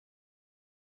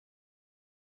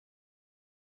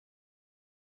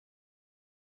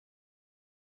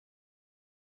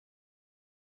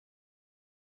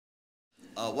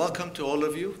Welcome to all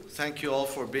of you. Thank you all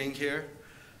for being here.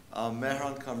 I'm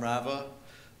Mehran Kamrava,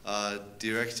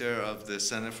 Director of the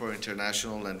Center for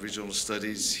International and Regional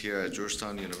Studies here at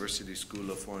Georgetown University School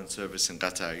of Foreign Service in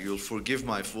Qatar. You'll forgive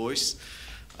my voice.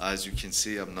 As you can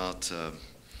see, I'm not,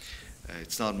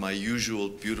 it's not my usual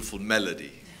beautiful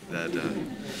melody.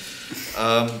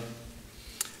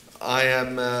 I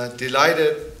am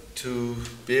delighted to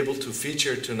be able to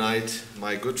feature tonight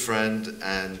my good friend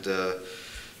and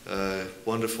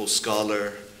wonderful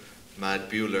scholar, Matt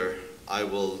Buehler. I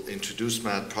will introduce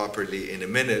Matt properly in a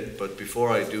minute, but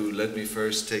before I do, let me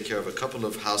first take care of a couple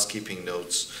of housekeeping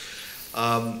notes.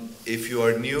 If you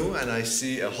are new, and I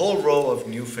see a whole row of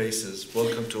new faces,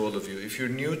 welcome to all of you. If you're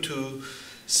new to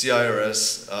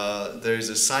CIRS, there is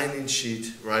a sign-in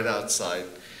sheet right outside,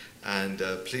 and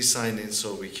please sign in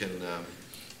so we can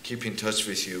keep in touch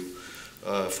with you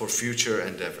for future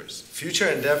endeavors. Future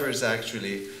endeavors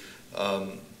actually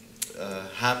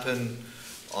happen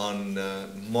on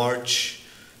March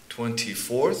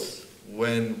 24th,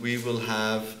 when we will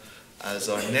have as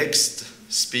our next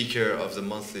speaker of the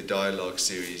monthly dialogue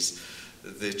series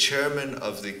the chairman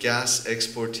of the Gas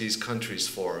Exportees Countries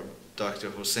Forum, Dr.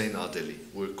 Hossein Adeli.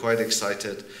 We're quite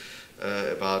excited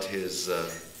about his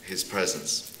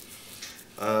presence.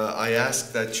 I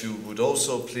ask that you would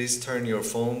also please turn your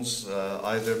phones,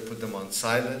 either put them on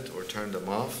silent or turn them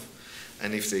off.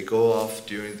 And if they go off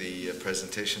during the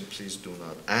presentation, please do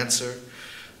not answer.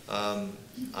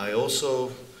 I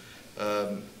also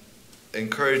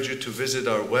encourage you to visit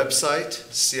our website,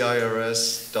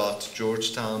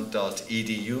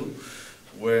 cirs.georgetown.edu,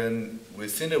 when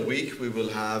within a week we will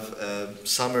have a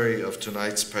summary of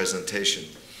tonight's presentation.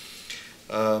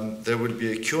 There will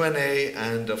be a Q&A,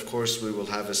 and of course we will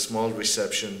have a small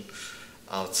reception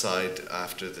outside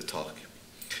after the talk.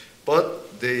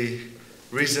 But the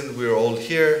reason we're all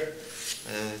here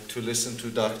to listen to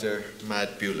Dr.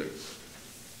 Matt Buehler.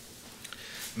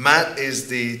 Matt is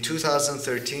the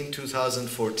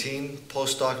 2013-2014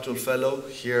 postdoctoral fellow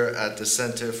here at the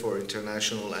Center for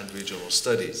International and Regional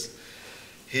Studies.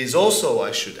 He's also,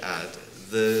 I should add,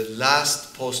 the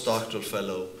last postdoctoral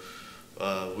fellow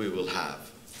we will have.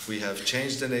 We have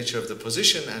changed the nature of the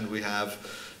position, and we have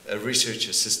a research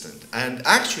assistant. And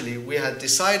actually, we had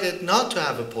decided not to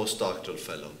have a postdoctoral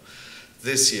fellow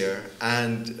this year,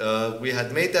 and we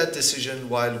had made that decision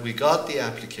while we got the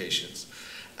applications.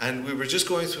 And we were just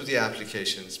going through the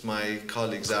applications, my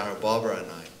colleague Zahra Babar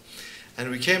and I, and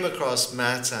we came across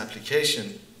Matt's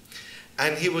application,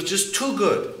 and he was just too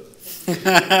good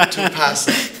to pass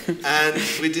it. And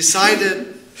we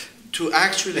decided to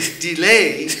actually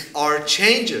delay our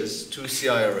changes to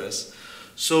CIRS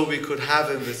so we could have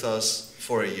him with us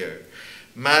for a year.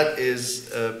 Matt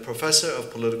is a professor of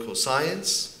political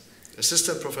science,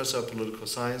 assistant professor of political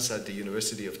science at the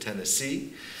University of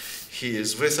Tennessee. He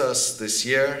is with us this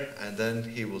year, and then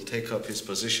he will take up his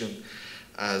position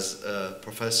as a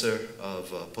professor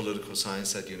of political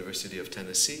science at the University of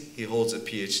Tennessee. He holds a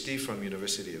PhD from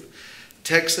University of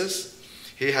Texas.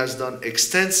 He has done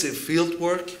extensive field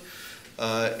work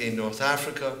in North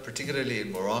Africa, particularly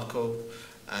in Morocco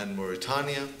and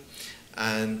Mauritania,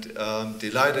 and I'm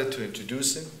delighted to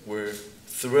introduce him. We're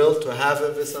thrilled to have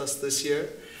him with us this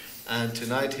year. And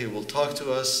tonight he will talk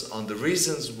to us on the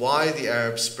reasons why the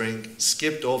Arab Spring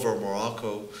skipped over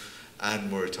Morocco and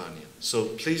Mauritania. So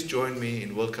please join me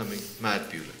in welcoming Matt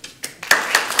Buehler.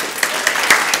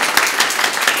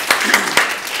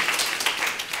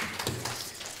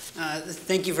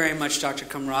 Thank you very much, Dr.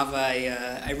 Kamrava.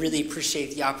 I really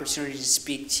appreciate the opportunity to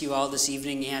speak to you all this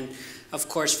evening, and of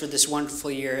course for this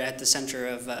wonderful year at the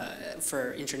Center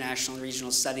for International and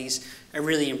Regional Studies. I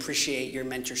really appreciate your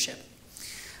mentorship.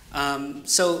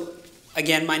 So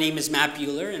again, my name is Matt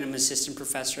Buehler, and I'm an assistant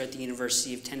professor at the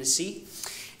University of Tennessee.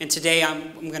 And today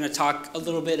I'm going to talk a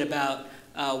little bit about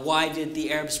why did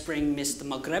the Arab Spring miss the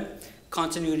Maghreb,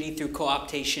 continuity through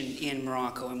co-optation in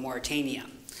Morocco and Mauritania.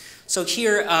 So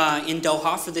here in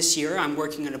Doha for this year, I'm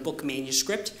working on a book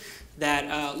manuscript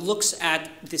that looks at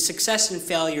the success and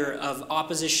failure of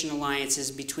opposition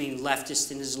alliances between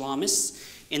leftists and Islamists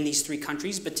in these three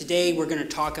countries. But today we're going to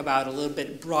talk about a little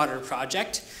bit broader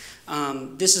project.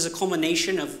 This is a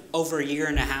culmination of over a year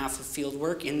and a half of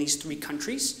fieldwork in these three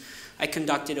countries. I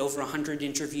conducted over 100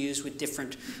 interviews with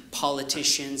different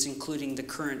politicians, including the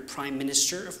current Prime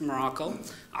Minister of Morocco,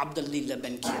 Abdelillah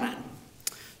Ben Kiran.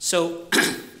 So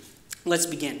let's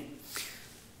begin.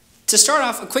 To start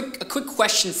off, a quick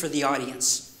question for the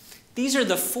audience. These are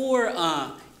the four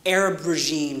Arab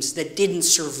regimes that didn't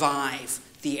survive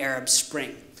the Arab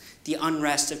Spring, the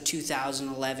unrest of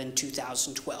 2011,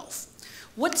 2012.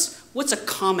 What's a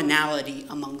commonality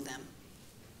among them?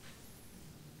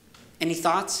 Any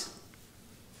thoughts?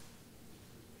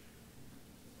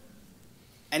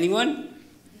 Anyone?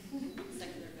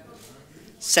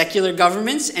 Secular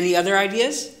governments. Any other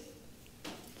ideas?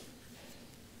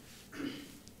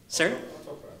 Sir?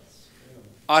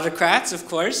 Autocrats, of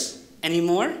course. Any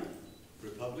more?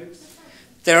 Republics?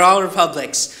 They're all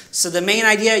republics. So the main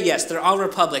idea, yes, they're all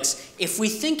republics. If we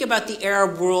think about the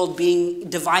Arab world being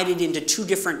divided into two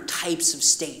different types of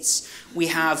states, we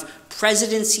have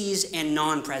presidencies and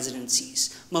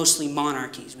non-presidencies, mostly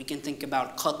monarchies. We can think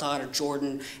about Qatar or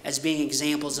Jordan as being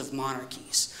examples of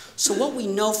monarchies. So what we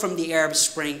know from the Arab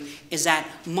Spring is that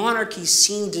monarchies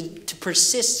seem to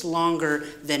persist longer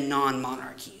than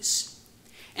non-monarchies.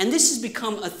 And this has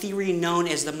become a theory known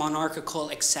as the monarchical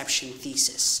exception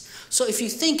thesis. So if you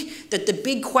think that the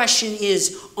big question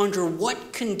is, under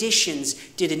what conditions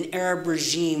did an Arab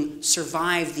regime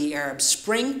survive the Arab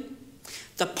Spring?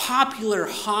 The popular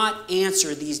hot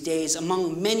answer these days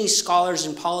among many scholars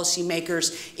and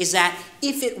policymakers is that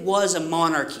if it was a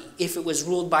monarchy, if it was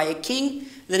ruled by a king,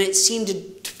 then it seemed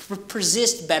to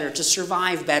persist better, to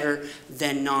survive better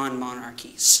than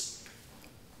non-monarchies.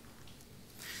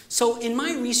 So in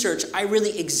my research, I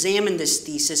really examined this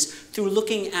thesis through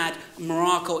looking at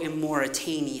Morocco and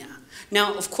Mauritania.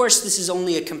 Now, of course, this is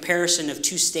only a comparison of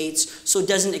two states, so it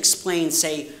doesn't explain,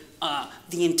 say,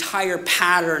 the entire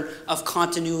pattern of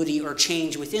continuity or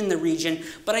change within the region.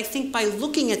 But I think by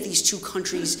looking at these two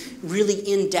countries really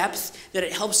in depth, that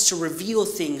it helps to reveal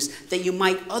things that you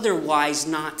might otherwise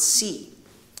not see.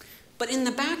 But in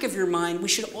the back of your mind, we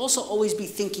should also always be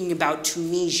thinking about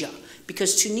Tunisia,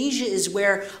 because Tunisia is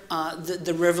where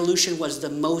the revolution was the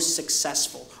most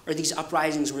successful, or these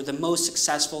uprisings were the most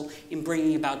successful in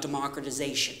bringing about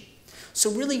democratization. So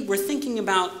really, we're thinking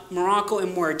about Morocco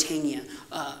and Mauritania,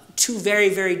 two very,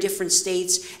 very different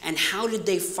states, and how did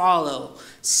they follow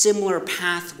similar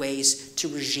pathways to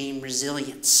regime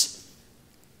resilience?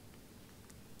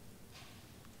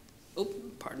 Oh,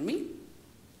 pardon me.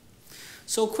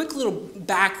 So a quick little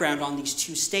background on these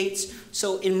two states.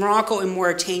 So in Morocco and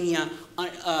Mauritania,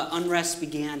 unrest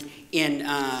began in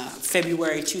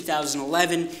February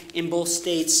 2011 in both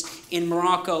states. In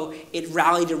Morocco, it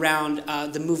rallied around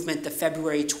the movement, the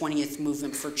February 20th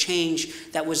Movement for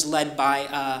Change, that was led by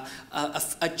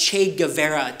a Che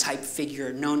Guevara type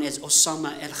figure known as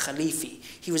Osama El Khalifi.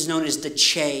 He was known as the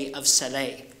Che of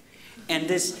Saleh. And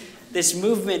this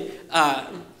movement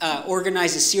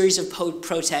organized a series of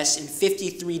protests in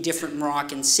 53 different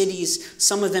Moroccan cities.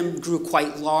 Some of them grew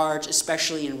quite large,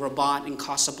 especially in Rabat and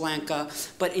Casablanca,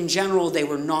 but in general they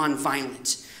were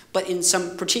non-violent. But in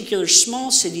some particular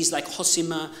small cities like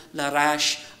Hoceima,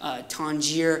 Larache,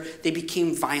 Tangier, they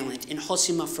became violent. In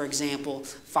Hoceima, for example,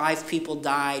 5 people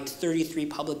died, 33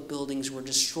 public buildings were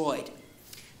destroyed.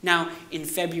 Now, in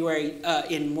February,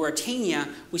 in Mauritania,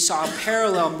 we saw a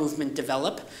parallel movement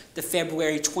develop, the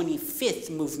February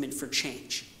 25th Movement for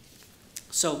Change.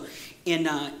 So in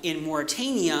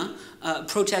Mauritania,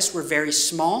 protests were very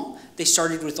small. They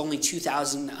started with only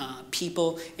 2,000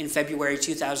 people in February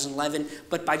 2011,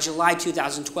 but by July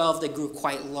 2012, they grew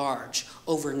quite large,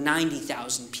 over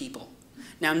 90,000 people.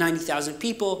 Now, 90,000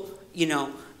 people, you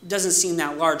know, doesn't seem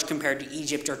that large compared to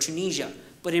Egypt or Tunisia.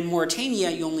 But in Mauritania,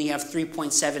 you only have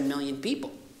 3.7 million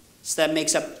people. So that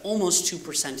makes up almost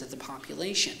 2% of the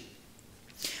population.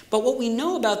 But what we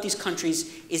know about these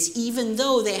countries is even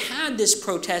though they had this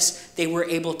protest, they were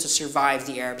able to survive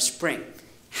the Arab Spring.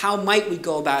 How might we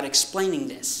go about explaining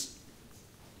this?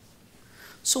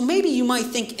 So maybe you might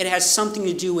think it has something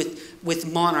to do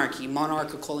with monarchy,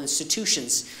 monarchical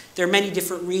institutions. There are many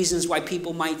different reasons why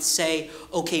people might say,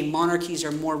 okay, monarchies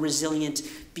are more resilient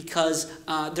because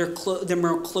they're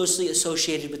more closely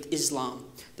associated with Islam.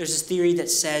 There's this theory that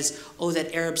says, oh,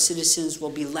 that Arab citizens will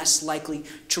be less likely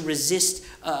to resist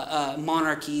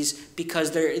monarchies because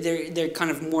they're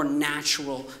kind of more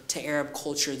natural to Arab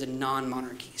culture than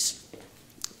non-monarchies.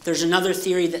 There's another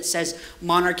theory that says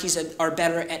monarchies are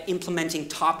better at implementing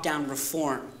top-down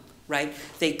reform, right?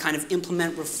 They kind of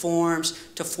implement reforms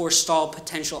to forestall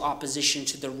potential opposition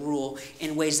to the rule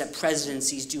in ways that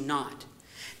presidencies do not.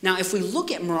 Now, if we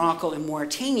look at Morocco and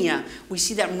Mauritania, we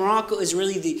see that Morocco is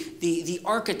really the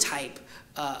archetype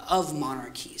of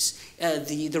monarchies.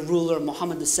 The ruler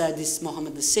Mohammed VI,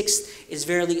 Mohammed VI, is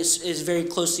very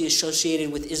closely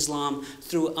associated with Islam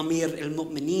through Amir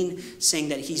al-Mu'mineen, saying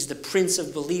that he's the prince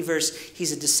of believers.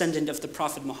 He's a descendant of the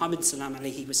Prophet Muhammad sallallahu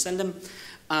alaihi wasallam.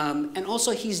 And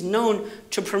also he's known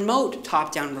to promote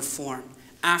top-down reform.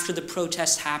 After the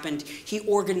protests happened, he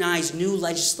organized new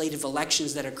legislative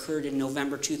elections that occurred in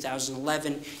November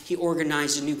 2011. He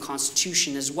organized a new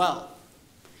constitution as well.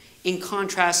 In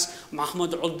contrast,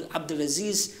 Mahmoud Ould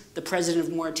Abdelaziz, the president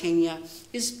of Mauritania,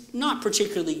 is not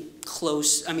particularly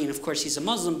close. I mean, of course, he's a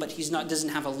Muslim, but doesn't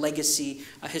have a legacy,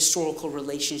 a historical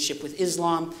relationship with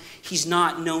Islam. He's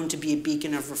not known to be a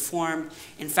beacon of reform.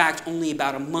 In fact, only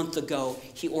about a month ago,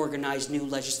 he organized new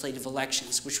legislative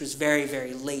elections, which was very,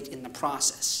 very late in the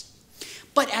process.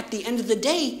 But at the end of the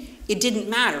day, it didn't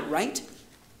matter, right?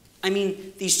 I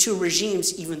mean, these two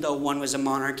regimes, even though one was a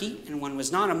monarchy and one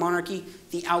was not a monarchy,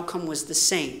 the outcome was the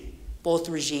same. Both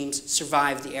regimes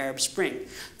survived the Arab Spring.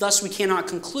 Thus, we cannot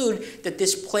conclude that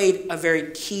this played a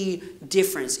very key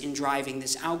difference in driving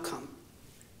this outcome.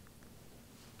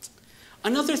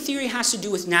 Another theory has to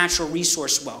do with natural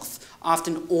resource wealth,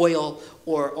 often oil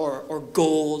or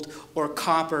gold or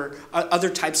copper, other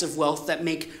types of wealth that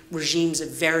make regimes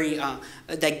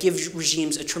that give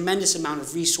regimes a tremendous amount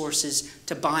of resources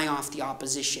to buy off the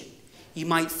opposition. You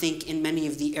might think in many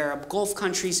of the Arab Gulf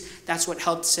countries, that's what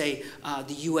helped, say,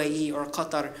 the UAE or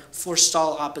Qatar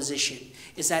forestall opposition,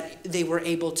 is that they were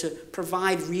able to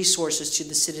provide resources to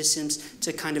the citizens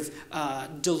to kind of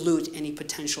dilute any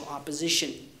potential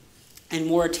opposition. In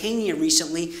Mauritania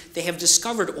recently, they have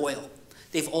discovered oil.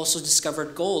 They've also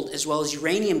discovered gold as well as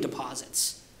uranium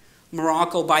deposits.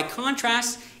 Morocco, by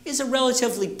contrast, is a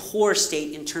relatively poor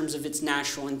state in terms of its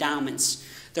natural endowments.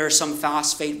 There are some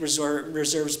phosphate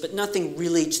reserves, but nothing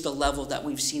really to the level that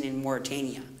we've seen in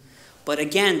Mauritania. But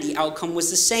again, the outcome was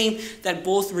the same, that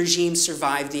both regimes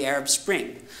survived the Arab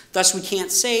Spring. Thus, we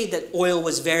can't say that oil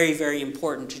was very, very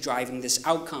important to driving this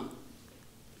outcome.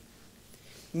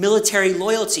 Military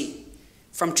loyalty.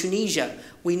 From Tunisia,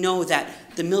 we know that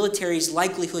the military's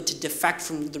likelihood to defect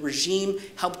from the regime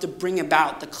helped to bring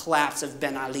about the collapse of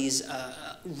Ben Ali's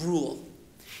rule.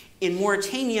 In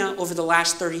Mauritania, over the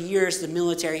last 30 years, the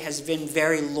military has been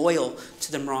very loyal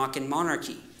to the Moroccan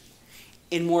monarchy.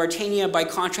 In Mauritania, by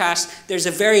contrast, there's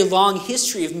a very long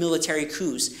history of military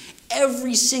coups.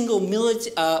 Every single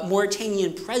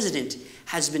Mauritanian president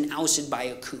has been ousted by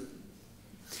a coup.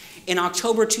 In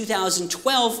October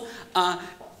 2012,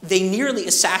 they nearly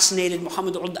assassinated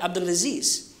Mohammed Ould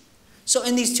Abdelaziz. So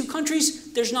in these two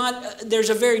countries, there's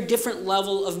a very different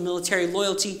level of military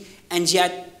loyalty, and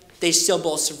yet they still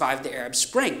both survived the Arab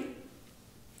Spring.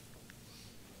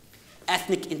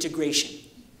 Ethnic integration.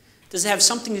 Does it have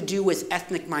something to do with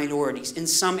ethnic minorities? In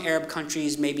some Arab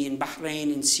countries, maybe in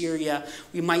Bahrain, in Syria,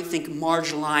 we might think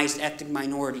marginalized ethnic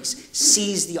minorities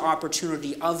seized the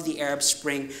opportunity of the Arab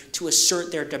Spring to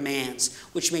assert their demands,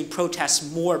 which made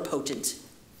protests more potent.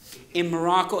 In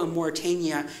Morocco and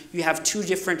Mauritania, you have two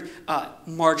different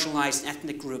marginalized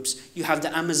ethnic groups. You have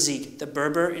the Amazigh, the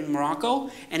Berber in Morocco,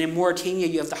 and in Mauritania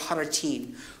you have the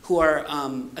Haratin, who are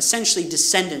essentially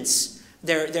descendants.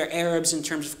 They're Arabs in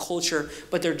terms of culture,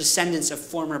 but they're descendants of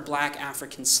former black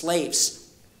African slaves.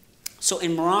 So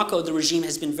in Morocco, the regime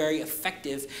has been very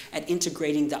effective at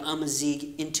integrating the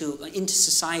Amazigh into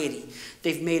society.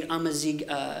 They've made Amazigh,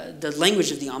 the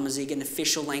language of the Amazigh, an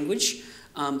official language.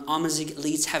 Amazigh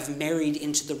elites have married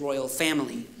into the royal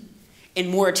family.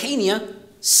 In Mauritania,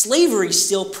 slavery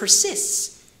still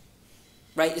persists,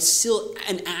 right? It's still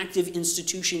an active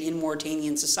institution in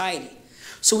Mauritanian society.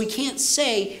 So we can't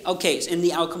say, okay, and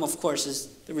the outcome, of course, is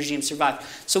the regime survived.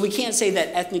 So we can't say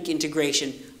that ethnic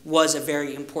integration was a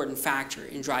very important factor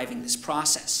in driving this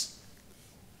process.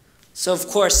 So, of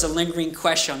course, the lingering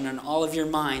question on all of your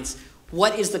minds,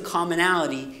 what is the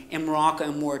commonality in Morocco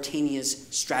and Mauritania's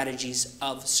strategies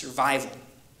of survival?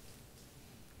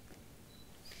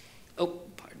 Oh,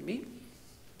 pardon me.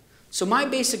 So my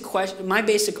basic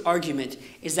argument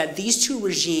is that these two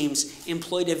regimes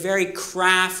employed a very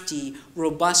crafty,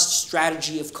 robust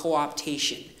strategy of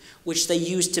co-optation, which they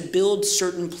used to build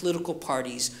certain political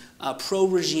parties,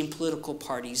 pro-regime political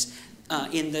parties,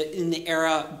 in the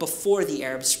era before the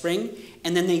Arab Spring,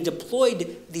 and then they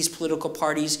deployed these political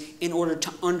parties in order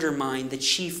to undermine the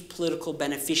chief political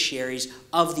beneficiaries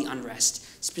of the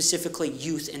unrest, specifically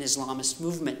youth and Islamist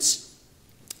movements.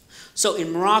 So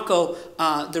in Morocco,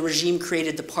 the regime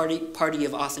created the Party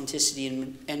of Authenticity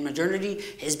and Modernity,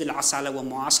 Hizb al-Asala wa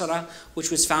Mu'asara, which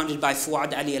was founded by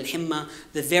Fouad Ali al-Himma,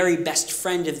 the very best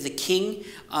friend of the king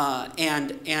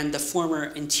and the former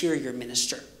interior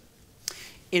minister.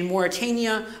 In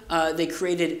Mauritania, they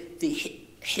created the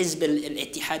Hizb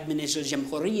al-Ittihad min Ajl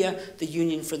al-Jamhuriyya, the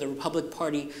Union for the Republic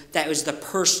Party, that was the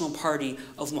personal party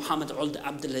of Mohammed Ould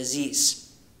Abdelaziz.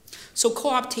 So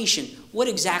co-optation, what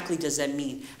exactly does that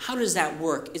mean? How does that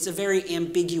work? It's a very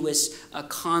ambiguous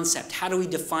concept. How do we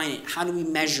define it? How do we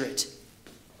measure it?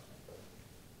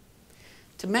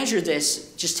 To measure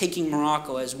this, just taking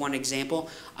Morocco as one example,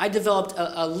 I developed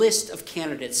a list of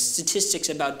candidates, statistics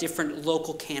about different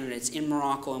local candidates in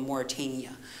Morocco and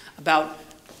Mauritania, about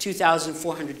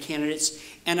 2,400 candidates,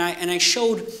 and I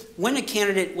showed when a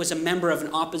candidate was a member of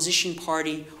an opposition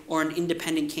party or an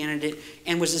independent candidate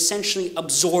and was essentially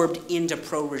absorbed into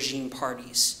pro-regime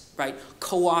parties, right?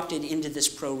 Co-opted into this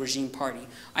pro-regime party.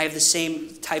 I have the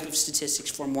same type of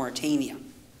statistics for Mauritania.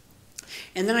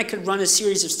 And then I could run a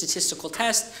series of statistical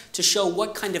tests to show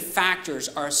what kind of factors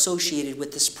are associated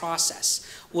with this process.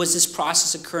 Was this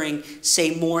process occurring,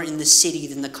 say, more in the city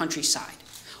than the countryside?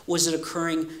 Was it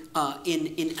occurring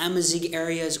in Amazigh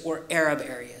areas or Arab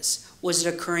areas? Was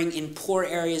it occurring in poor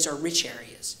areas or rich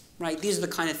areas? Right? These are the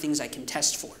kind of things I can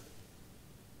test for.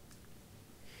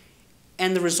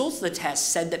 And the results of the test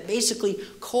said that basically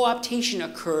co-optation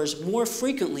occurs more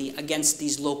frequently against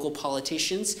these local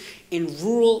politicians in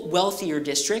rural, wealthier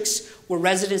districts where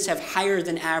residents have higher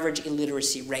than average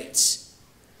illiteracy rates.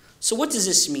 So what does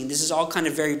this mean? This is all kind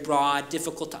of very broad,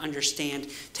 difficult to understand.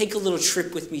 Take a little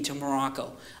trip with me to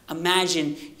Morocco.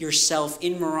 Imagine yourself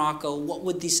in Morocco. What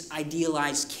would this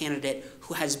idealized candidate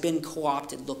who has been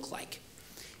co-opted look like?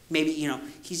 Maybe,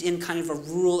 he's in kind of a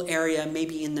rural area,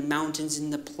 maybe in the mountains, in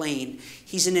the plain.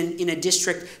 He's in a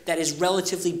district that is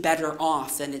relatively better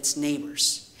off than its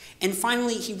neighbors. And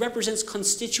finally, he represents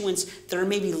constituents that are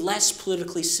maybe less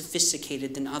politically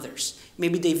sophisticated than others.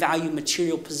 Maybe they value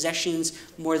material possessions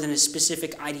more than a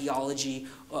specific ideology,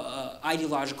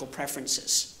 ideological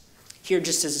preferences. Here,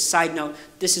 just as a side note,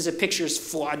 this is a picture of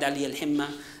Fouad Ali al-Himma,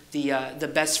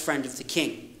 the best friend of the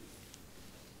king.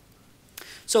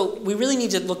 So we really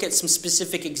need to look at some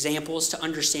specific examples to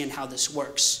understand how this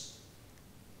works.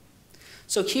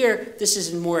 So here, this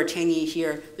is in Mauritania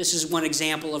here. This is one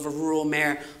example of a rural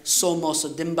mayor, Somos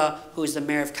Dimba, who is the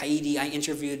mayor of Kaidi. I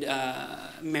interviewed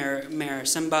Mayor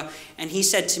Simba, and he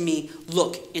said to me,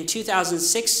 look, in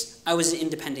 2006, I was an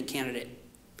independent candidate.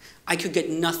 I could get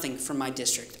nothing from my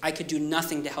district. I could do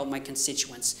nothing to help my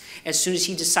constituents. As soon as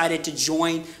he decided to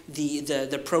join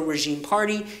the pro-regime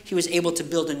party, he was able to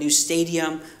build a new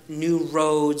stadium, new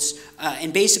roads,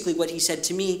 and basically what he said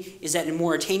to me is that in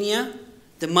Mauritania,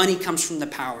 the money comes from the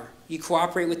power. You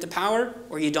cooperate with the power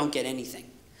or you don't get anything.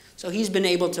 So he's been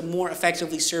able to more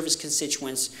effectively serve his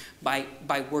constituents by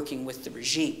working with the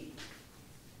regime.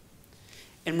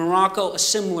 In Morocco, a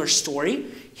similar story.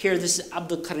 Here, this is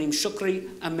Abdul Karim Shukri,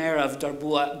 a mayor of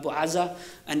Darboua Bouaza,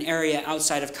 an area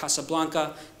outside of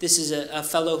Casablanca. This is a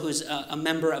fellow who's a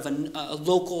member of a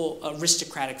local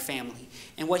aristocratic family.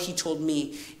 And what he told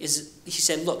me is, he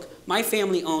said, look, my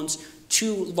family owns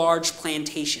 2 large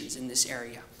plantations in this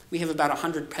area. We have about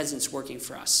 100 peasants working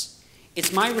for us.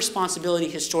 It's my responsibility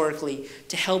historically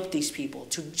to help these people,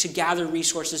 to gather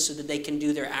resources so that they can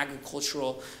do their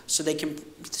agricultural, so they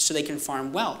can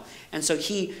farm well. And so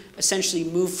he essentially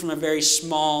moved from a very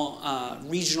small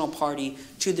regional party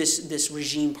to this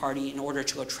regime party in order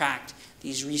to attract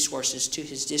these resources to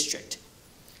his district.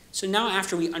 So now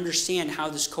after we understand how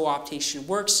this co-optation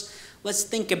works, let's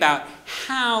think about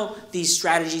how these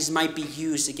strategies might be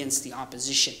used against the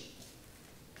opposition.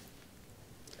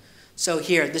 So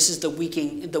here, this is the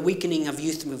weakening of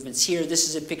youth movements. Here, this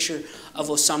is a picture of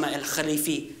Osama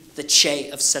al-Khalifi, the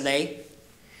Che of Saleh.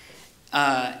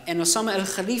 And Osama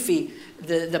al-Khalifi,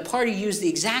 the party used the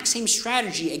exact same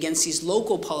strategy against these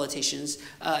local politicians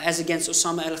as against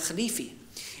Osama al-Khalifi.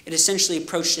 It essentially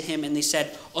approached to him and they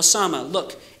said, Osama,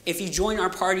 look, if you join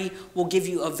our party, we'll give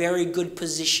you a very good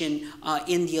position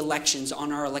in the elections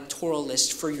on our electoral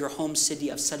list for your home city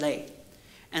of Saleh.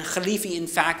 And Khalifi, in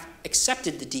fact,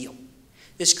 accepted the deal.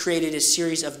 This created a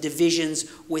series of divisions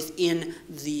within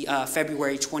the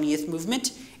February 20th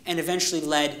movement and eventually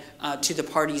led to the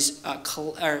party's,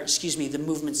 the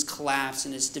movement's collapse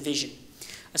and its division.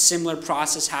 A similar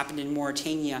process happened in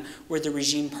Mauritania where the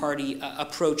regime party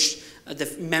approached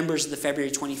the members of the February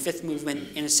 25th movement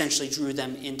and essentially drew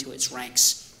them into its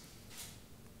ranks.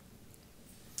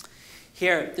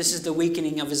 Here, this is the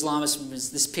weakening of Islamist movements.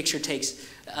 This picture takes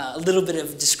a little bit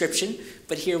of description,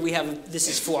 but here we have, this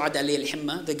is Fouad Ali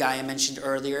al-Himma, the guy I mentioned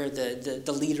earlier,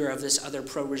 the leader of this other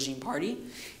pro-regime party.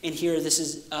 And here, this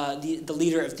is the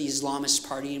leader of the Islamist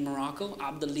party in Morocco,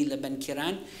 Abdelila Ben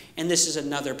Kiran, and this is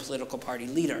another political party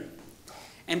leader.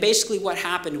 And basically what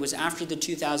happened was after the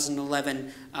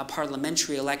 2011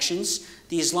 parliamentary elections,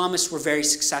 the Islamists were very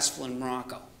successful in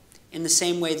Morocco, in the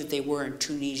same way that they were in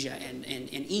Tunisia and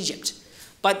Egypt.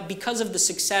 But because of the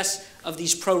success of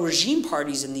these pro-regime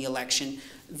parties in the election,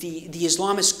 the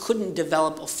Islamists couldn't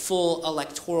develop a full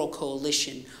electoral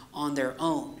coalition on their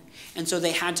own. And so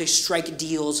they had to strike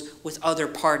deals with other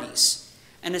parties.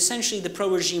 And essentially, the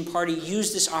pro-regime party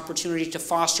used this opportunity to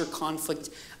foster conflict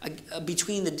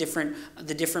between the different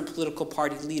political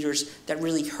party leaders that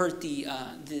really hurt the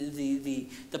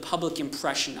public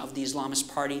impression of the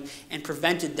Islamist party and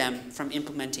prevented them from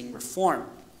implementing reform.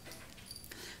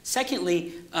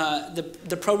 Secondly,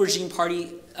 the pro-regime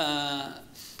party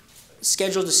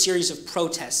scheduled a series of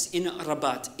protests in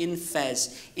Rabat, in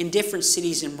Fez, in different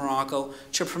cities in Morocco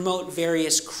to promote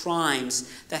various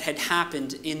crimes that had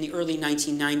happened in the early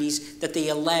 1990s that they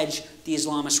allege the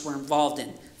Islamists were involved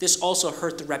in. This also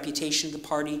hurt the reputation of the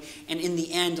party and in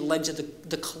the end led to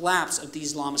the collapse of the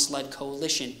Islamist-led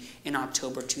coalition in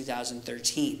October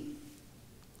 2013.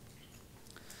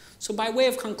 So by way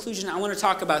of conclusion, I want to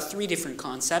talk about three different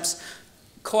concepts: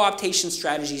 co-optation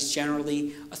strategies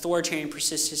generally, authoritarian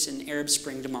persistence, and Arab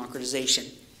Spring democratization.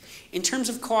 In terms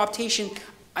of co-optation,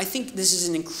 I think this is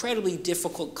an incredibly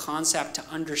difficult concept to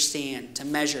understand, to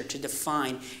measure, to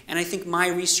define. And I think my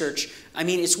research,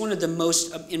 it's one of the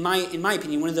most, in my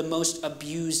opinion, one of the most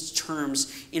abused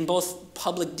terms in both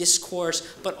public discourse,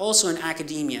 but also in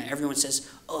academia. Everyone says,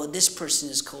 oh, this person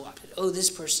is co-opted. Oh, this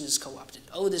person is co-opted.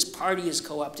 Oh, this party is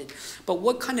co-opted. But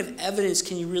what kind of evidence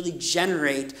can you really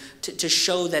generate to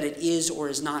show that it is or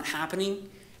is not happening?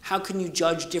 How can you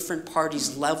judge different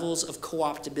parties' levels of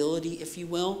co-optability, if you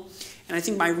will? And I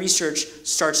think my research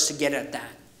starts to get at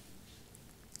that.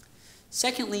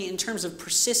 Secondly, in terms of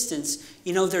persistence,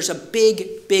 there's a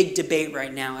big debate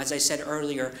right now, as I said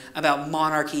earlier, about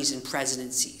monarchies and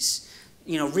presidencies.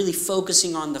 Really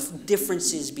focusing on the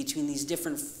differences between these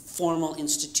different formal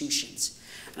institutions.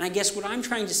 And I guess what I'm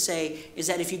trying to say is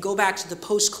that if you go back to the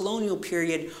post-colonial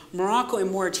period, Morocco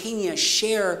and Mauritania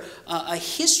share a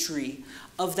history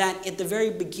of that. At the very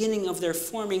beginning of their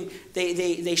forming,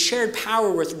 they shared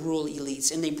power with rural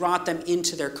elites and they brought them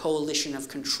into their coalition of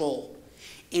control.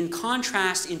 In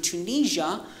contrast, in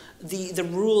Tunisia, the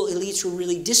rural elites were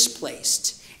really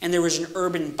displaced and there was an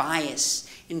urban bias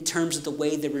in terms of the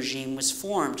way the regime was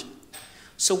formed.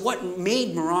 So what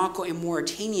made Morocco and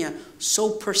Mauritania so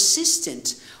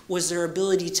persistent was their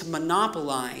ability to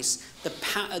monopolize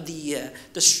the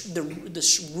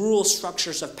rural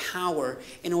structures of power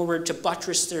in order to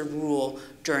buttress their rule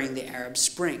during the Arab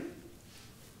Spring.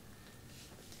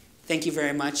 Thank you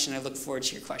very much, and I look forward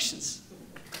to your questions.